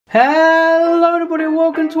Hello everybody and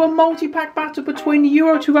welcome to a multi-pack battle between the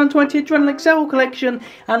Euro 2020 Adrenalyn XL collection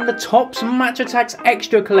and the Topps Match Attax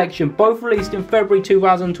Extra collection, both released in February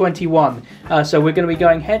 2021. So we're going to be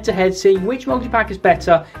going head to head, seeing which multi-pack is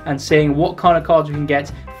better and seeing what kind of cards we can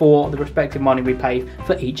get for the respective money we pay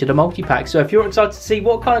for each of the multi-packs. So if you're excited to see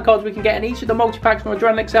what kind of cards we can get in each of the multi-packs from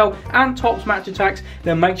Adrenalyn XL and Topps Match Attax,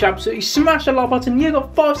 then make sure you absolutely smash the like button. You've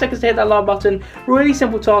got 5 seconds to hit that like button. Really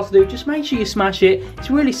simple task to do, just make sure you smash it. It's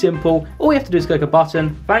really simple. All you have to do is click a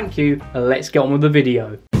button. Thank you, and let's get on with the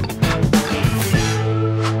video.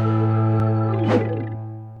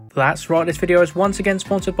 That's right, this video is once again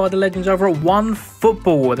sponsored by the legends over at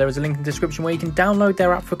OneFootball. There is a link in the description where you can download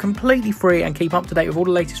their app for completely free and keep up to date with all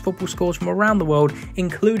the latest football scores from around the world,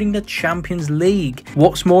 including the Champions League.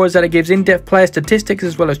 What's more is that it gives in-depth player statistics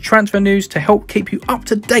as well as transfer news to help keep you up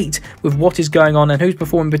to date with what is going on and who's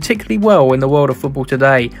performing particularly well in the world of football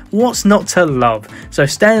today. What's not to love? So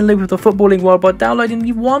stay in the loop with the footballing world by downloading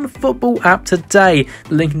the OneFootball app today.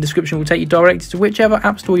 The link in the description will take you directly to whichever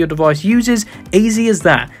app store your device uses. Easy as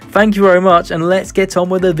that. Thank you very much, and let's get on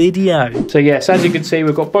with the video. So yes, as you can see,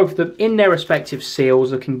 we've got both of them in their respective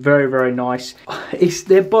seals, looking very, very nice.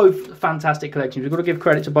 They're both fantastic collections. We've got to give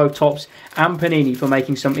credit to both Topps and Panini for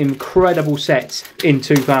making some incredible sets in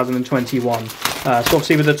 2021. So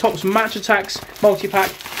obviously with the Topps Match Attax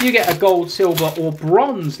multi-pack, you get a gold, silver or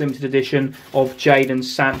bronze limited edition of Jadon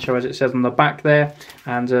Sancho, as it says on the back there.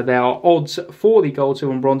 And there are odds for the gold,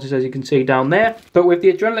 silver and bronzes, as you can see down there. But with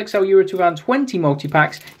the Adrenalyn XL Euro 2020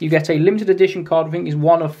 multi-packs, you get a limited edition card. I think is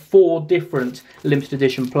one of 4 different limited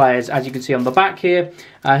edition players. As you can see on the back here,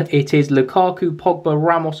 it is Lukaku, Pogba,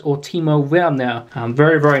 Ramos or Timo Werner.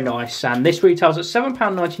 Very, very nice. And this retails at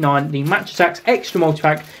 £7.99. The Match Attax Extra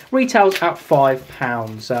multi-pack retails at £5.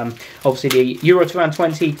 Obviously the Euro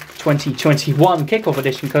 2020 2021 kickoff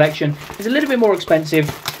edition collection is a little bit more expensive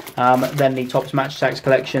than the Topps Match Attax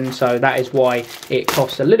collection, so that is why it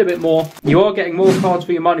costs a little bit more. You are getting more cards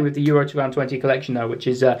for your money with the Euro 2020 collection though, which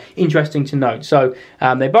is interesting to note. So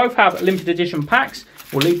they both have limited edition packs.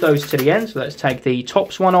 We'll leave those to the end, so let's take the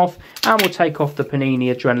Topps one off and we'll take off the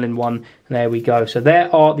Panini Adrenalyn one. There we go. So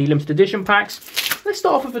there are the limited edition packs. Let's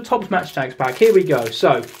start off with the Topps Match Attax pack. Here we go.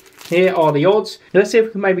 So here are the odds. Let's see if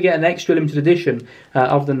we can maybe get an extra limited edition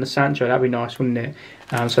other than the Sancho. That'd be nice, wouldn't it?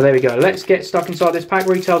 So there we go. Let's get stuck inside this pack.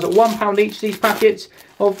 Retails at £1 each, these packets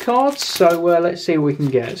of cards. So let's see what we can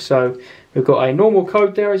get. So we've got a normal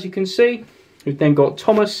code there, as you can see. We've then got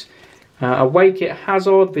Thomas, away kit,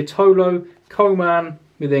 Hazard, Vitolo, Coman.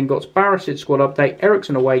 We've then got Barisic squad update,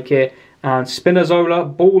 Ericsson away kit, and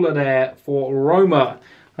Spinazzola baller there for Roma.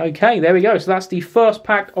 Okay, there we go. So that's the first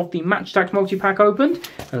pack of the Match Attax multi-pack opened.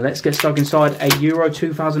 And let's get stuck inside a Euro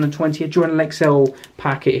 2020 Adrenalyn XL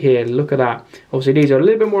packet here. Look at that. Obviously, these are a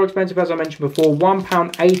little bit more expensive, as I mentioned before.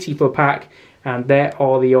 £1.80 per pack. And there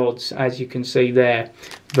are the odds, as you can see there.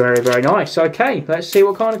 Very, very nice. Okay, let's see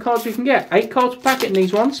what kind of cards we can get. 8 cards per packet in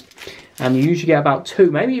these ones. And you usually get about 2,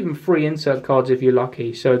 maybe even 3 insert cards if you're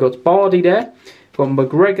lucky. So we've got Bardi there. We've got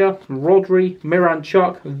McGregor, Rodri,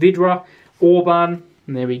 Miranchuk, Vidra, Orban.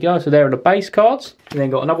 And there we go, so there are the base cards. And then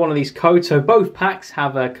got another one of these codes. So both packs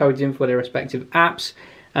have codes in for their respective apps.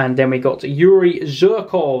 And then we got Yuri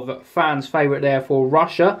Zhirkov, fans' favourite there for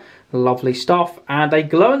Russia. Lovely stuff. And a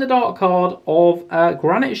glow-in-the-dark card of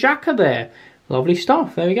Granit Xhaka there. Lovely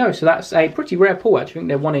stuff. There we go. So that's a pretty rare pull, actually. I think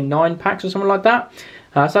they're 1 in 9 packs or something like that.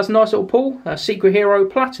 So that's a nice little pull. A Secret Hero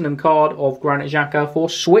Platinum card of Granit Xhaka for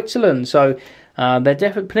Switzerland. So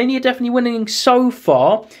Panini are definitely winning so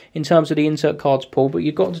far in terms of the insert cards pull, but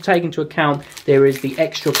you've got to take into account there is the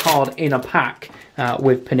extra card in a pack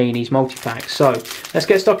with Panini's multi-pack. So let's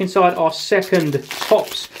get stuck inside our second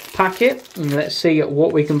Topps packet and let's see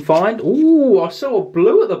what we can find. Ooh, I saw a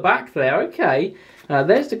blue at the back there. Okay,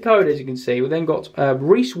 there's the code, as you can see. We've then got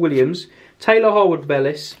Reece Williams, Taylor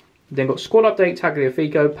Harwood-Bellis. We've then got squad update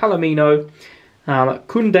Tagliafico, Palomino,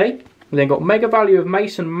 Koundé. We then got mega value of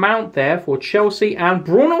Mason Mount there for Chelsea and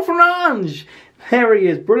Bruno Fernandes. There he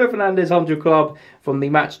is, Bruno Fernandes 100 Club from the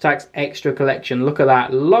Match Attax Extra collection. Look at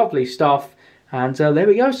that, lovely stuff. And there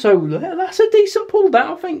we go. So that's a decent pull. That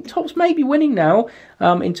I think Topps may be winning now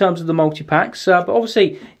in terms of the multi-packs. But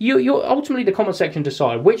obviously, you're ultimately the comment section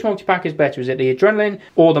decide which multi-pack is better. Is it the Adrenalyn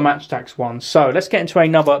or the Match Attax one? So let's get into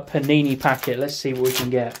another Panini packet. Let's see what we can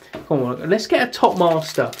get. Come on, let's get a Top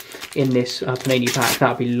Master in this Panini pack.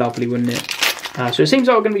 That'd be lovely, wouldn't it? So it seems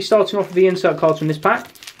like we're going to be starting off with the insert cards from this pack.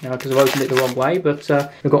 Because I've opened it the wrong way, but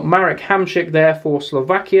we've got Marek Hamšík there for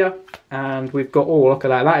Slovakia, and we've got, oh look at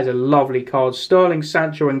that, that is a lovely card, Sterling,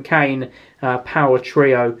 Sancho and Kane power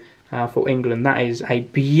trio for England. That is a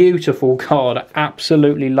beautiful card,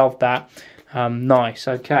 absolutely love that. Nice.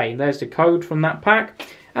 Okay, there's the code from that pack.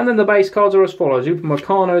 And then the base cards are as follows.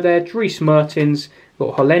 Upamecano there, Dries Mertens,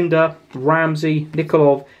 got Hollander, Ramsey,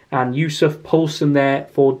 Nikolov, and Yusuf Poulsen there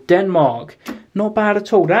for Denmark. Not bad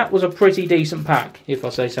at all. That was a pretty decent pack, if I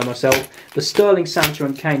say so myself. The Sterling, Sancho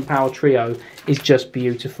and Kane power trio is just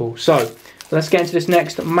beautiful. So, let's get into this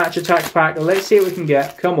next Match Attax pack. Let's see what we can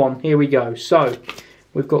get. Come on, here we go. So,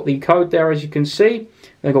 we've got the code there, as you can see.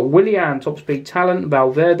 They've got Willian, top speed talent,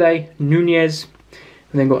 Valverde, Nunez,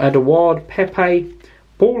 and then got Edouard, Pepe,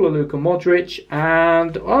 Baller, Luka Modric,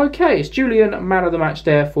 and okay, it's Julian, man of the match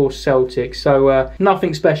there for Celtic. So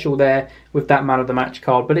nothing special there with that man of the match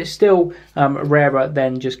card, but it's still rarer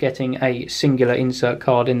than just getting a singular insert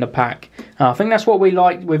card in the pack. I think that's what we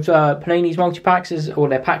like with Panini's multi-packs, or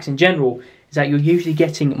their packs in general, is that you're usually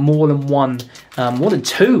getting more than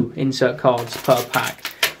two insert cards per pack.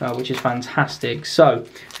 Which is fantastic. So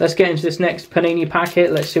let's get into this next Panini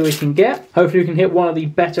packet. Let's see what we can get. Hopefully we can hit one of the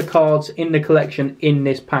better cards in the collection in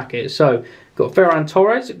this packet. So got Ferran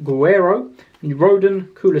Torres, Guerrero,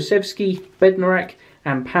 Rodon, Kulusevski, Bednarek,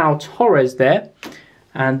 and Pau Torres there.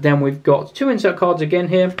 And then we've got two insert cards again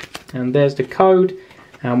here. And there's the code.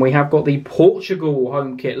 And we have got the Portugal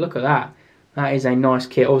home kit. Look at that. That is a nice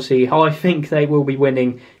kit. Obviously, I think they will be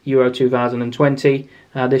winning Euro 2020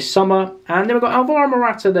 this summer. And then we've got Alvaro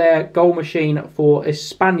Morata there, goal machine for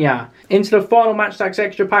España. Into the final Match Attax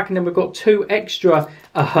Extra pack, and then we've got two extra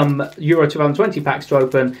Euro 2020 packs to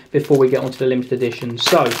open before we get onto the limited edition.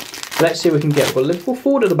 So, let's see what we can get. We've got Liverpool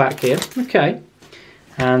forward at the back here. Okay.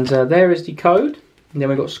 And there is the code. And then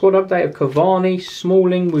we've got squad update of Cavani,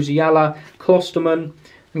 Smalling, Musiala, Klosterman.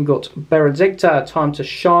 We've got Berenzegta, Time to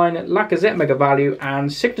Shine, Lacazette Mega Value,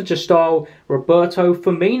 and Signature Style Roberto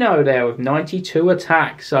Firmino there with 92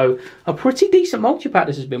 attacks. So a pretty decent multi-pack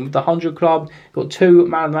this has been with the 100 Club. Got two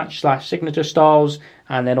Man of the Match / Signature Styles,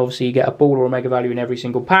 and then obviously you get a ball or a Mega Value in every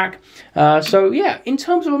single pack. So yeah, in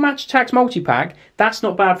terms of a Match Attax multi-pack, that's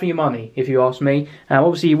not bad for your money, if you ask me.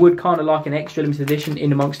 Obviously you would kind of like an extra limited edition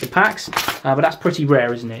in amongst the packs, but that's pretty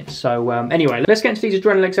rare, isn't it? So anyway, let's get into these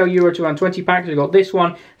Adrenalyn XL Euro 2020 packs. We've got this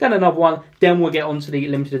one, then another one, then we'll get onto the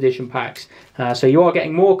limited edition packs. So you are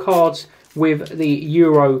getting more cards with the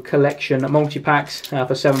Euro collection multi-packs for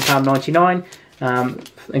 £7.99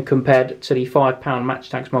 and compared to the £5 Match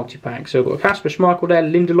Attax multi-pack. So we've got Kasper Schmeichel there,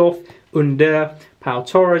 Lindelof, Under, Pau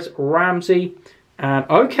Torres, Ramsey, and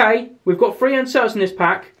okay, we've got 3 inserts in this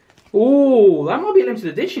pack. Ooh, that might be a limited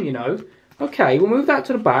edition, you know. Okay, we'll move that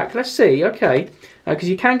to the back. Let's see, okay. Because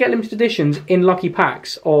you can get limited editions in lucky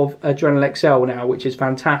packs of Adrenalyn XL now, which is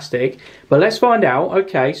fantastic. But let's find out.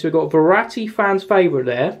 Okay, so we've got Verratti fans favourite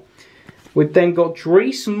there. We've then got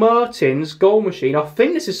Dries Mertens goal machine. I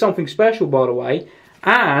think this is something special, by the way.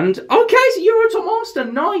 And, okay, it's a Euro Top Master.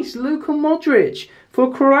 Nice, Luka Modric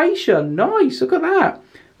for Croatia. Nice, look at that.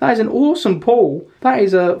 That is an awesome pull. That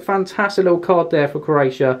is a fantastic little card there for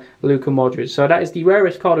Croatia, Luka Modric. So that is the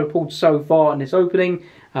rarest card we've pulled so far in this opening.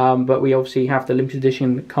 But we obviously have the limited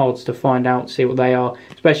edition cards to find out, see what they are.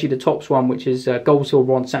 Especially the Topps one, which is gold, silver,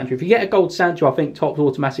 bronze, Sancho. If you get a gold Sancho, I think Topps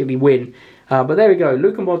automatically win. But there we go,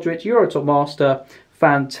 Luka Modric, Euro Top Master.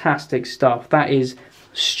 Fantastic stuff. That is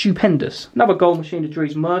stupendous. Another goal machine to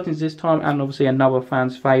Dries Mertens this time, and obviously another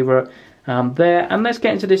fan's favourite there. And let's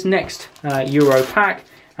get into this next Euro pack.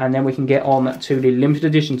 And then we can get on to the limited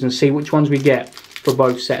editions and see which ones we get for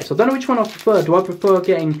both sets. I don't know which one I prefer. Do I prefer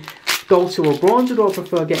getting gold, silver, bronze, or do I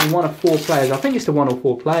prefer getting 1 of 4 players? I think it's the 1 or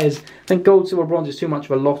 4 players. I think gold, silver, bronze is too much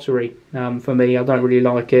of a lottery for me. I don't really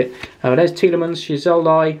like it. There's Tielemans,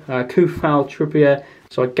 Shizolai, Kufal, Trippier,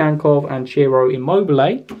 Gankov, and Chiro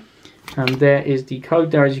Immobile. And there is the code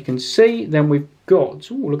there, as you can see. Then we've got,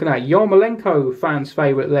 ooh, look at that, Yarmolenko, fans'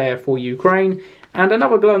 favourite there for Ukraine. And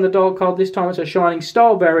another glow-in-the-dark card. This time it's a Shining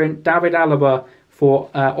Star variant, David Alaba for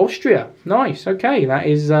Austria. Nice, okay, that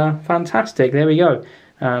is fantastic. There we go.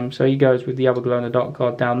 So he goes with the other glow-in-the-dark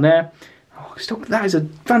card down there. Oh, that is a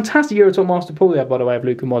fantastic Euro Top Master pull there, by the way, of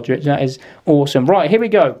Luka Modric. That is awesome. Right, here we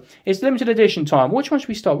go. It's limited edition time. Which one should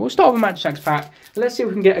we start with? We'll start with a Match Attax pack. Let's see if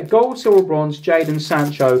we can get a gold, silver, bronze, Jadon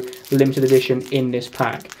Sancho limited edition in this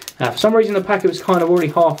pack. For some reason, the packet was kind of already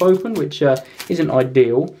half open, which isn't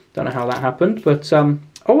ideal. Don't know how that happened, but oh,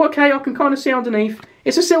 okay, I can kind of see underneath.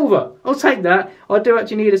 It's a silver. I'll take that. I do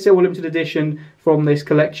actually need a silver limited edition from this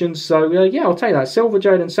collection, so yeah, I'll take that. Silver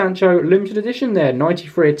Jadon Sancho limited edition there,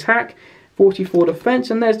 93 attack, 44 defense,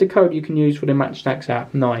 and there's the code you can use for the Match Attax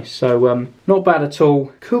app. Nice. So not bad at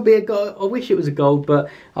all. Could be a gold. I wish it was a gold, but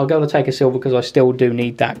I'll go to take a silver because I still do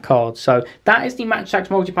need that card. So that is the Match Attax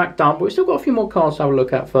multi-pack done, but we've still got a few more cards to have a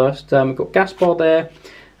look at first. We've got Gaspar there,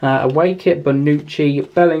 Away Kit,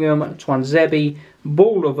 Bonucci, Bellingham, Twanzebe,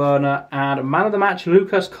 Baller Werner, and Man of the Match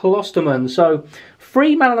Lucas Klosterman. So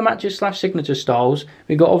 3 Man of the Matches / signature styles.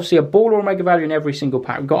 We've got obviously a baller or mega value in every single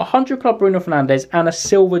pack. We've got a 100 club Bruno Fernandes and a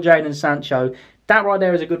silver Jadon Sancho. That right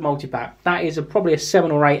there is a good multi-pack. That is probably a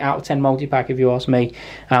 7 or 8 out of 10 multi-pack if you ask me.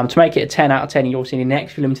 To make it a 10 out of 10, you obviously need an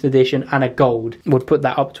extra limited edition and a gold. Would put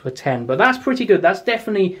that up to a 10. But that's pretty good. That's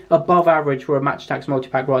definitely above average for a Match Attax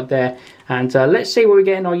multi-pack right there. And let's see what we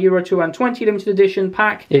get in our Euro 2020 limited edition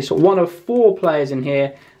pack. It's one of 4 players in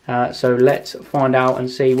here. So let's find out and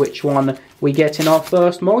see which one we get in our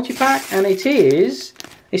first multi-pack. And it's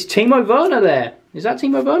Timo Werner there. Is that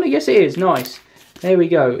Timo Werner? Yes, it is. Nice. There we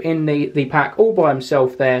go, in the pack all by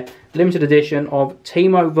himself there. Limited edition of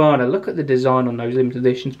Timo Werner. Look at the design on those limited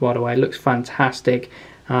editions, by the way. It looks fantastic.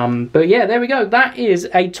 But yeah, there we go. That is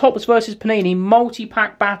a Topps versus Panini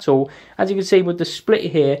multi-pack battle. As you can see with the split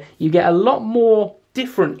here, you get a lot more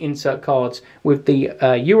different insert cards. With the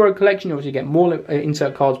Euro collection, you obviously get more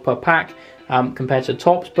insert cards per pack. Compared to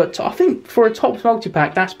Topps, but I think for a Topps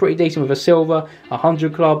multi-pack, that's pretty decent with a silver,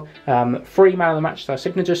 100 club, 3 Man of the Match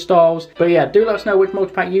signature styles. But yeah, do let us know which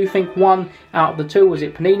multi-pack you think won out of the 2. Was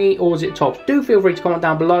it Panini or was it Topps? Do feel free to comment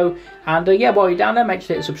down below. And yeah, while you're down there, make sure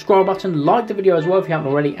to hit the subscribe button, like the video as well if you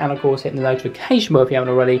haven't already, and of course hitting the notification bell if you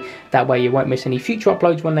haven't already. That way you won't miss any future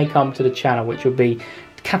uploads when they come to the channel, which would be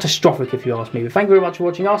catastrophic if you ask me. But thank you very much for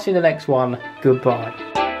watching. I'll see you in the next one.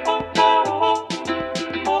 Goodbye.